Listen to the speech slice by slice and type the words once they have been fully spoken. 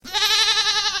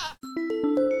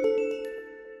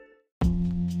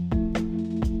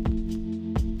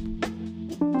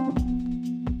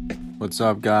What's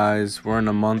up, guys? We're in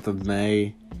the month of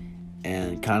May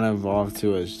and kind of off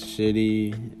to a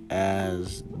shitty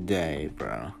ass day,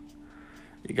 bro.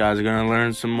 You guys are gonna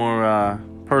learn some more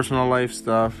personal life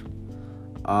stuff.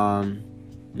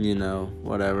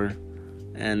 Whatever.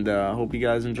 And hope you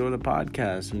guys enjoy the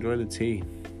podcast. Enjoy the tea.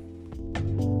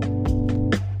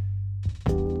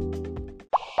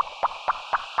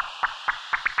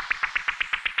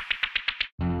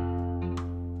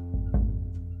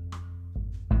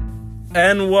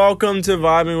 And welcome to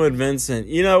Vibing with Vincent.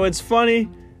 You know, it's funny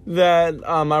that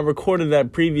I recorded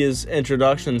that previous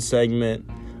introduction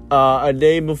segment a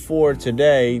day before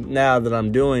today, now that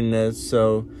I'm doing this.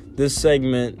 So this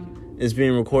segment is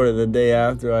being recorded the day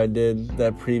after I did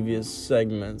that previous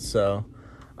segment. So,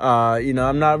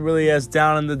 I'm not really as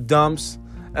down in the dumps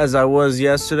as I was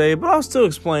yesterday, but I'll still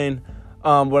explain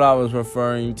what I was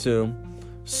referring to.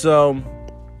 So,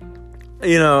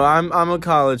 I'm a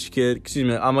college kid.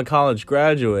 I'm a college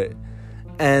graduate,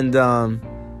 and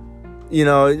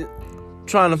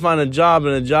trying to find a job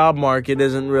in a job market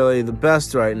isn't really the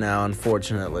best right now,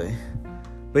 unfortunately.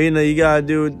 But you gotta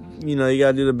do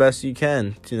the best you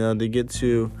can, to get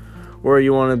to where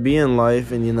you want to be in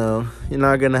life, and you're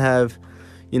not gonna have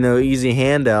easy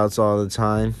handouts all the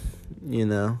time,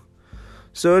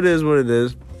 So it is what it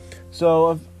is.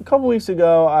 So a couple weeks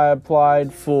ago, I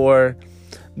applied for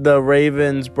the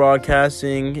Ravens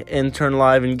Broadcasting Intern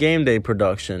Live and Game Day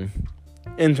Production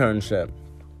internship.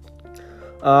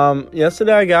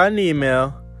 Yesterday I got an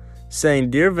email saying,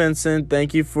 "Dear Vincent,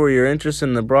 thank you for your interest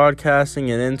in the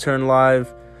broadcasting and intern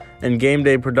live and game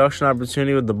day production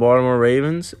opportunity with the Baltimore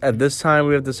Ravens. At this time,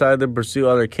 we have decided to pursue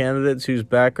other candidates whose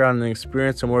background and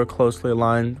experience are more closely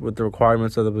aligned with the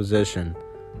requirements of the position."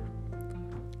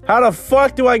 How the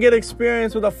fuck do I get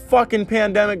experience with a fucking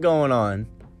pandemic going on?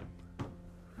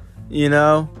 Please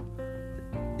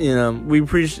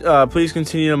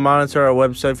continue to monitor our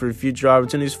website for future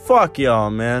opportunities. Fuck y'all,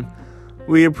 man.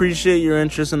 We appreciate your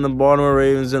interest in the Baltimore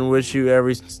Ravens and wish you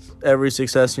every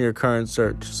success in your current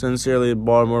search. Sincerely, the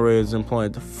Baltimore Ravens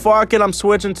employee. Fuck it, I'm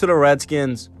switching to the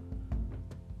Redskins.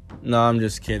 No, I'm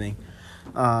just kidding.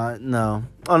 No.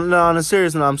 On a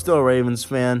serious note, I'm still a Ravens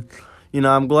fan.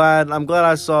 I'm glad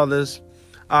I saw this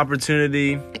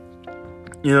opportunity.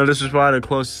 This was probably the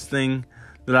closest thing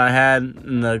that I had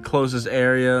in the closest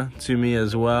area to me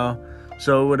as well.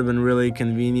 So it would have been really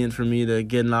convenient for me to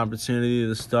get an opportunity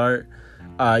to start,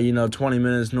 20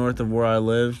 minutes north of where I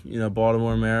live,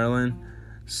 Baltimore, Maryland.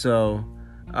 So,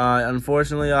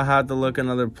 unfortunately, I'll have to look in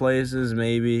other places.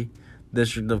 Maybe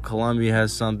District of Columbia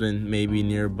has something, maybe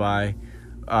nearby,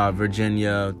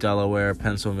 Virginia, Delaware,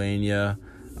 Pennsylvania.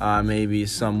 Maybe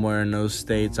somewhere in those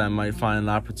states I might find an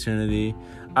opportunity.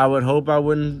 I would hope I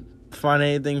wouldn't find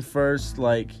anything first,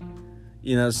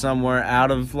 somewhere out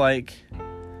of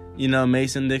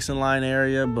Mason-Dixon line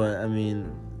area, but I mean,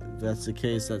 if that's the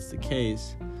case, that's the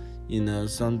case.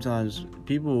 Sometimes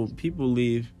people will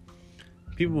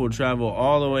travel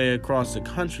all the way across the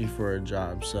country for a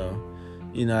job. So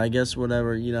I guess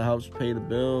whatever helps pay the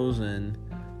bills, and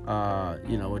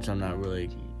which I'm not really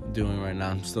doing right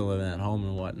now. I'm still living at home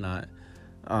and whatnot.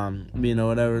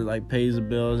 Whatever pays the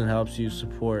bills and helps you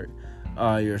support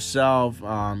yourself,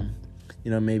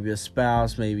 maybe a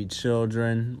spouse, maybe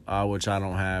children, which I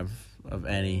don't have of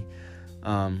any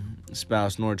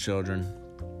spouse nor children.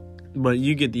 But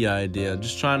you get the idea.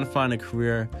 Just trying to find a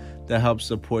career that helps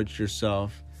support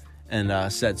yourself and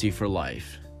sets you for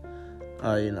life.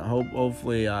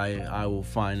 Hopefully I will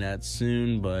find that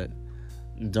soon, but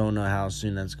don't know how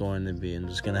soon that's going to be. I'm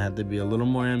just going to have to be a little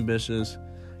more ambitious.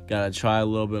 Got to try a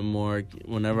little bit more.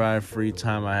 Whenever I have free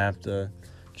time, I have to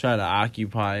try to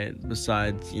occupy it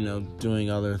besides, doing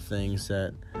other things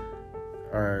that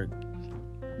aren't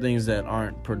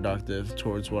productive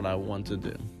towards what I want to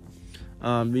do.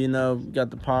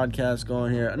 Got the podcast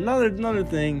going here. Another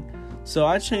thing. So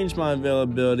I changed my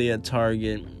availability at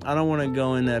Target. I don't want to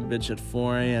go in that bitch at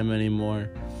 4 a.m. anymore.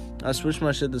 I switched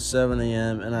my shit to 7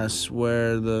 a.m. and I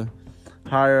swear the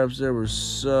higher-ups there were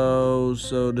so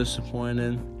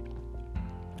disappointed.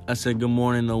 I said good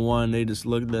morning to one. They just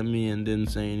looked at me and didn't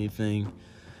say anything.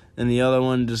 And the other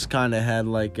one just kind of had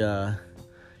not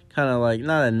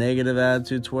a negative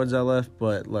attitude towards I left,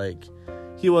 but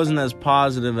he wasn't as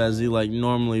positive as he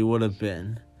normally would have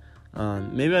been.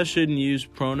 Maybe I shouldn't use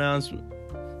pronouns,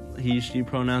 he, she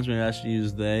pronouns. Maybe I should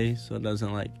use they, so it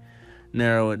doesn't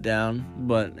narrow it down.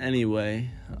 But anyway,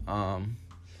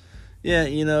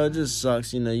 it just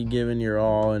sucks. You give in your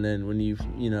all, and then when you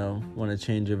want to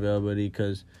change availability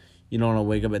because you don't want to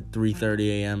wake up at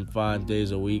 3:30 a.m. 5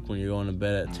 days a week when you're going to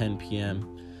bed at 10 p.m.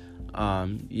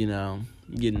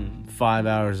 getting 5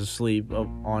 hours of sleep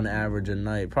on average a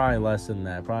night. Probably less than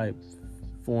that. Probably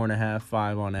 4.5,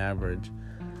 5 on average.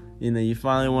 You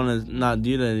finally want to not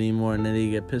do that anymore, and then they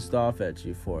get pissed off at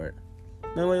you for it.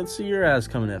 Then let's see your ass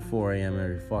coming at 4 a.m.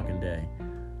 every fucking day.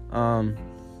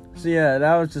 So yeah,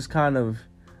 that was just kind of,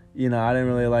 I didn't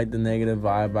really like the negative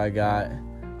vibe I got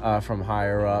from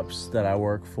higher ups that I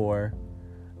work for.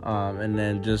 And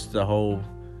then just the whole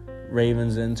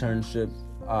Ravens internship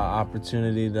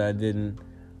opportunity that I didn't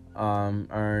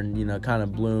earn, kind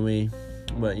of blew me.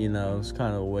 But, it's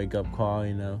kind of a wake-up call,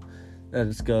 that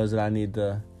just goes that I need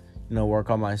to, work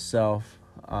on myself.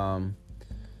 When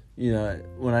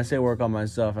I say work on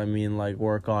myself, I mean,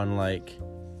 work on,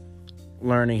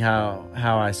 learning how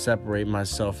I separate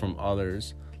myself from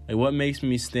others. What makes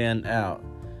me stand out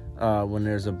when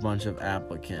there's a bunch of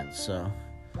applicants. So,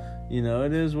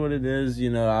 it is what it is.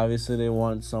 Obviously they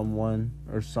want someone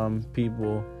or some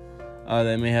people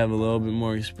that may have a little bit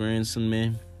more experience than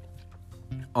me.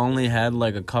 Only had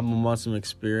a couple months of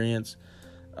experience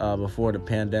before the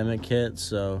pandemic hit.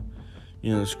 So,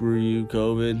 screw you,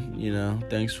 COVID.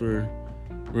 Thanks for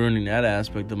ruining that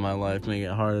aspect of my life, making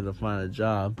it harder to find a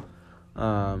job.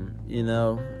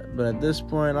 But at this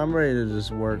point, I'm ready to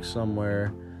just work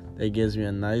somewhere that gives me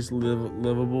a nice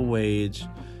livable wage.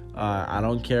 I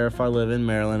don't care if I live in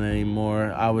Maryland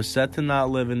anymore. I was set to not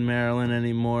live in Maryland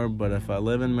anymore, but if I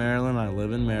live in Maryland, I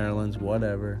live in Maryland,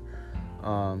 whatever.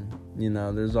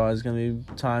 There's always going to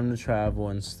be time to travel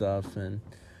and stuff, and,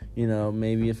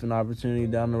 maybe if an opportunity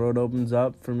down the road opens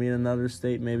up for me in another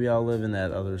state, maybe I'll live in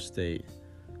that other state,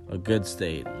 a good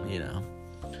state,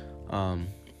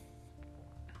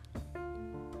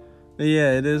 But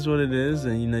yeah, it is what it is,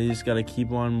 and, you just got to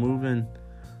keep on moving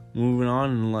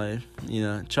on in life,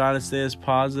 try to stay as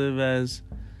positive as,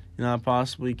 I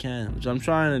possibly can, which I'm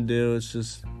trying to do. It's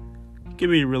just, it can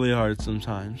be really hard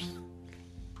sometimes.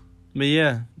 But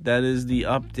yeah, that is the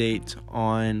update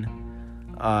on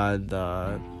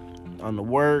the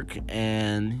work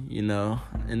and,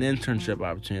 an internship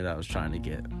opportunity that I was trying to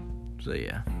get. So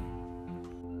yeah.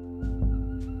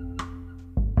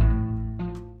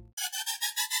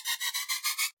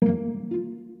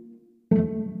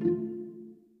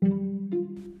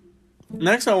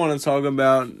 Next I want to talk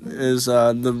about is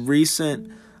the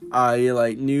recent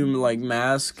new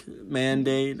mask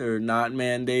mandate or not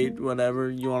mandate, whatever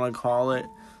you want to call it.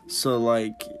 So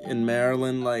in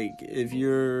Maryland, if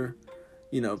you're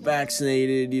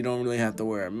vaccinated, you don't really have to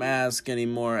wear a mask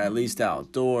anymore, at least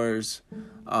outdoors.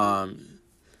 And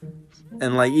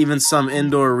even some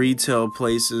indoor retail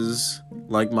places,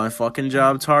 like my fucking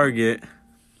job, Target,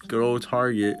 good old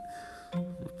Target,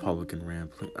 Republican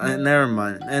rambling. Never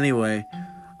mind. Anyway,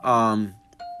 no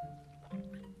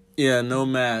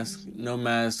mask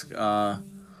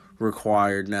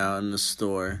required now in the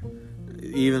store.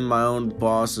 Even my own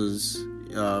bosses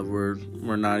were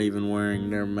not even wearing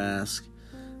their mask,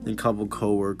 and a couple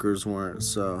coworkers weren't.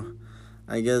 So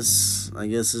I guess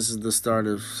this is the start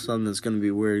of something that's gonna be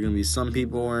weird. Gonna be some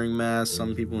people wearing masks,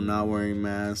 some people not wearing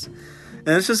masks, and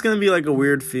it's just gonna be a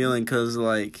weird feeling, cause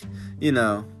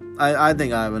I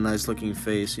think I have a nice looking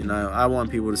face. I want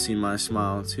people to see my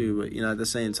smile too, but at the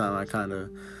same time I kind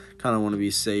of want to be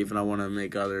safe, and I want to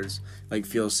make others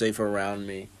feel safe around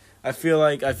me. I feel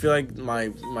like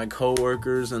my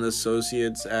coworkers and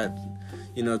associates at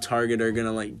Target are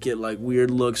gonna get weird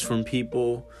looks from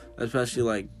people,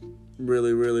 especially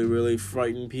really, really, really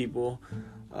frightened people,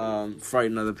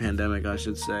 frightened of the pandemic, I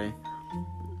should say.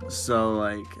 So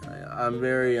I'm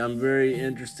very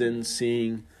interested in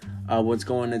seeing what's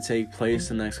going to take place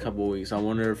in the next couple of weeks. I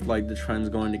wonder if the trend's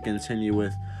going to continue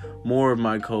with more of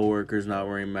my coworkers not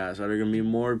wearing masks. Are there going to be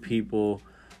more people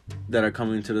that are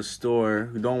coming to the store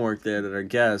who don't work there, that are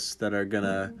guests, that are going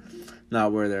to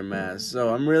not wear their masks?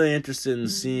 So I'm really interested in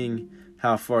seeing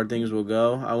how far things will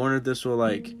go. I wonder if this will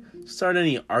start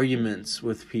any arguments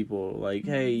with people,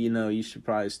 hey, you should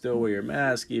probably still wear your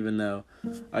mask even though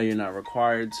you're not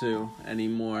required to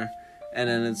anymore. And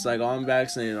then it's oh, I'm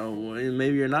vaccinated. Oh,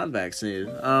 maybe you're not vaccinated.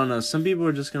 I don't know. Some people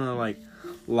are just gonna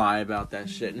lie about that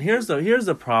shit. And here's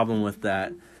the problem with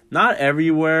that. Not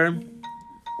everywhere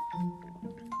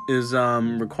is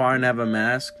required to have a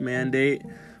mask mandate,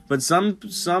 but some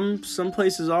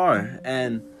places are,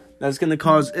 and that's gonna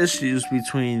cause issues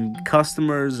between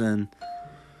customers and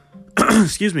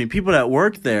excuse me, people that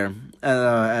work there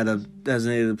at a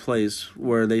designated place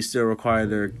where they still require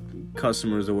their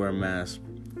customers to wear a mask.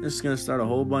 This is going to start a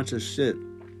whole bunch of shit.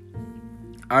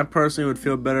 I personally would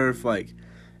feel better if,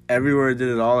 everywhere did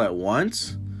it all at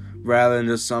once, rather than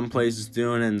just some places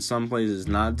doing it and some places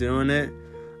not doing it,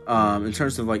 in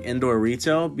terms of, indoor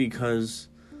retail, because,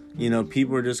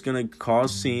 people are just gonna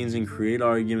cause scenes and create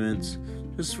arguments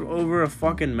just over a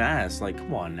fucking mask. Like,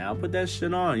 come on now, put that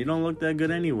shit on. You don't look that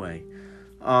good anyway.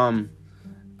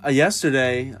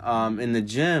 Yesterday, at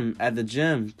the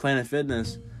gym, Planet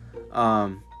Fitness,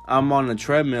 I'm on the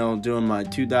treadmill doing my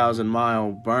 2,000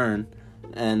 mile burn,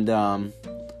 and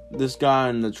this guy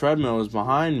on the treadmill was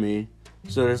behind me.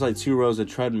 So there's like 2 rows of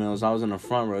treadmills. I was in the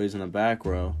front row, he's in the back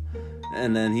row.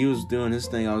 And then he was doing his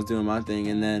thing, I was doing my thing.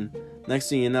 And then next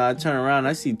thing you know, I turn around and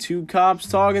I see 2 cops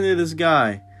talking to this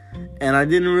guy. And I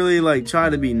didn't really try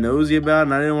to be nosy about it,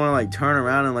 and I didn't want to turn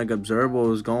around and observe what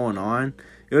was going on.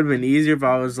 It would have been easier if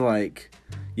I was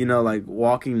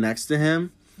walking next to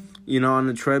him, on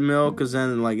the treadmill, because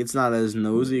then it's not as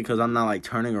nosy, because I'm not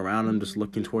turning around. I'm just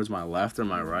looking towards my left or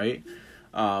my right.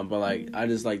 But I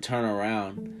just turn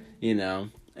around,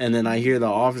 and then I hear the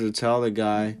officer tell the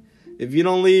guy, if you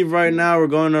don't leave right now, we're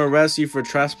going to arrest you for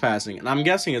trespassing. And I'm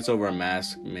guessing it's over a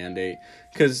mask mandate,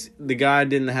 because the guy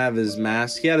didn't have his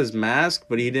mask. He had his mask,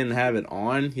 but he didn't have it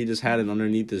on. He just had it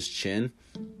underneath his chin.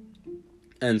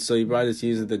 And so he probably just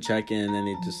used it to check in, and then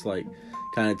he just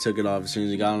kind of took it off as soon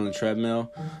as he got on the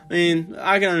treadmill. I mean,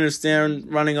 I can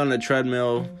understand running on the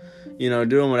treadmill,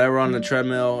 doing whatever on the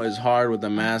treadmill is hard with the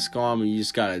mask on, but you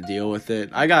just got to deal with it.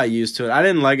 I got used to it. I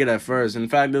didn't like it at first. In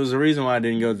fact, there was a reason why I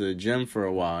didn't go to the gym for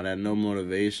a while. I had no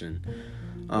motivation.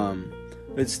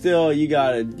 But still, you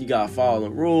gotta follow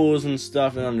the rules and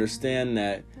stuff, and understand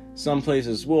that some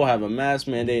places will have a mask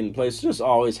mandate in place. Just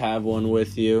always have one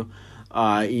with you.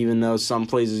 Even though some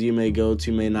places you may go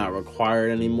to may not require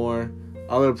it anymore,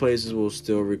 other places will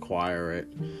still require it.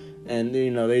 And,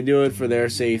 they do it for their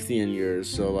safety and yours.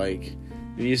 So, if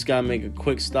you just gotta make a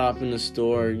quick stop in the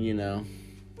store,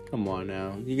 come on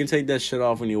now. You can take that shit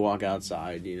off when you walk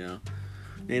outside,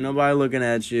 Ain't nobody looking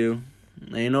at you.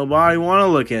 Ain't nobody wanna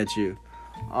look at you.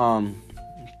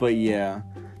 But yeah,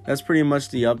 that's pretty much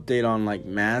the update on,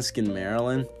 mask in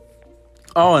Maryland.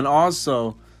 Oh, and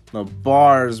also, the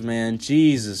bars, man.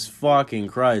 Jesus fucking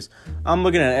Christ. I'm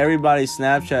looking at everybody's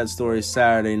Snapchat stories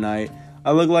Saturday night.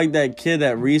 I look like that kid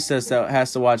at recess that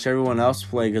has to watch everyone else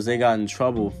play because they got in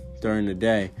trouble during the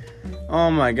day. Oh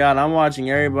my God, I'm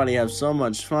watching everybody have so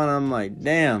much fun. I'm like,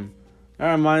 damn.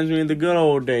 That reminds me of the good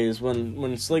old days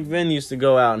when Slick Vin used to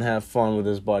go out and have fun with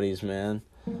his buddies, man.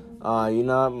 I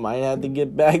might have to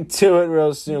get back to it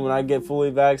real soon when I get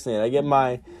fully vaccinated. I get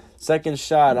my second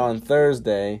shot on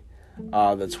Thursday.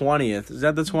 The 20th. Is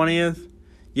that the 20th?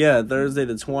 Yeah, Thursday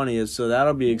the 20th. So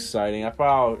that'll be exciting.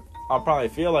 I'll probably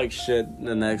feel like shit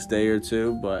the next day or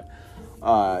two, but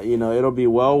it'll be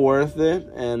well worth it,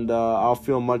 and I'll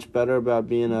feel much better about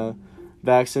being a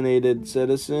vaccinated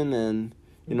citizen, and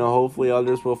hopefully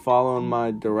others will follow in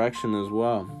my direction as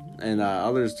well, and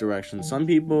others' direction. Some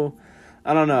people,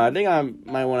 I don't know. I think I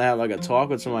might want to have a talk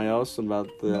with somebody else about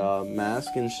the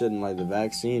mask and shit and the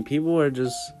vaccine. People are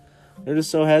just. They're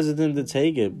just so hesitant to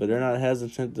take it, but they're not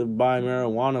hesitant to buy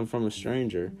marijuana from a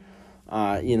stranger.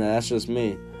 That's just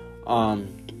me.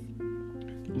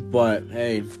 But,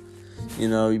 hey,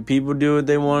 people do what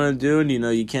they want to do, and,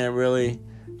 you can't really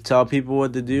tell people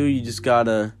what to do. You just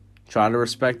gotta try to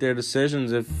respect their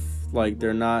decisions if,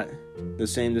 they're not the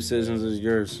same decisions as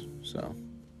yours, so.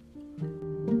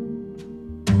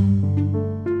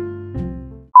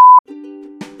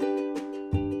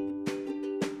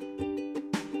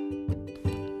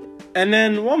 And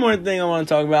then one more thing I want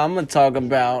to talk about. I'm going to talk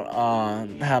about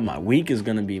how my week is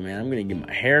going to be, man. I'm going to get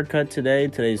my hair cut today.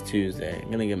 Today's Tuesday. I'm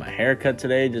going to get my hair cut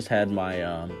today. Just had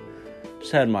my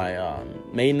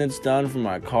maintenance done for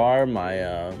my car.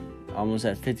 Almost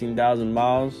at 15,000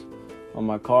 miles on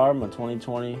my car, my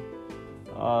 2020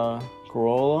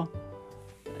 Corolla.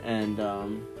 And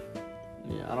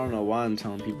I don't know why I'm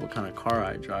telling people what kind of car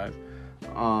I drive.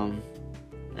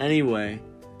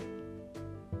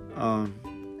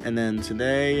 And then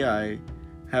today I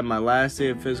had my last day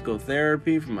of physical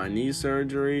therapy for my knee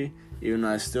surgery. Even though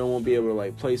I still won't be able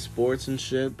to play sports and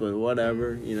shit, but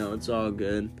whatever, it's all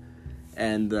good.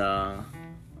 And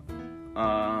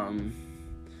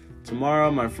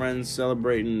tomorrow my friend's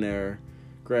celebrating their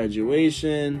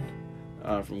graduation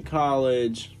from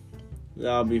college.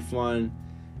 That'll be fun.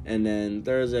 And then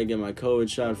Thursday I get my COVID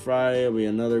shot. Friday will be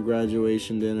another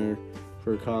graduation dinner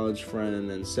for a college friend, and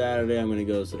then Saturday I'm going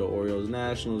to go to the Orioles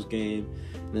Nationals game,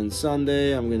 and then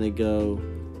Sunday I'm going to go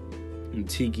and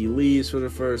Tiki Lee's for the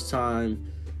first time,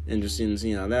 and just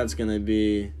see how that's going to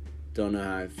be. Don't know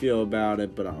how I feel about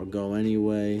it, but I'll go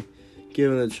anyway,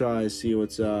 give it a try, see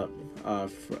what's up,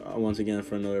 once again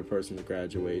for another person's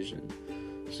graduation.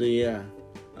 So yeah,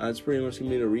 that's pretty much going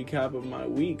to be the recap of my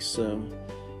week. So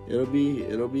it'll be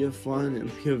a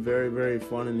very, very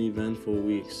fun and eventful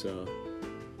week. So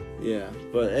Yeah,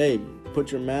 but hey,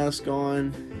 put your mask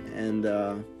on and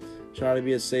try to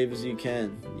be as safe as you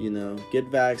can. Get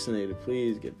vaccinated.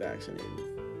 Please get vaccinated.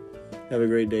 Have a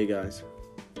great day, guys.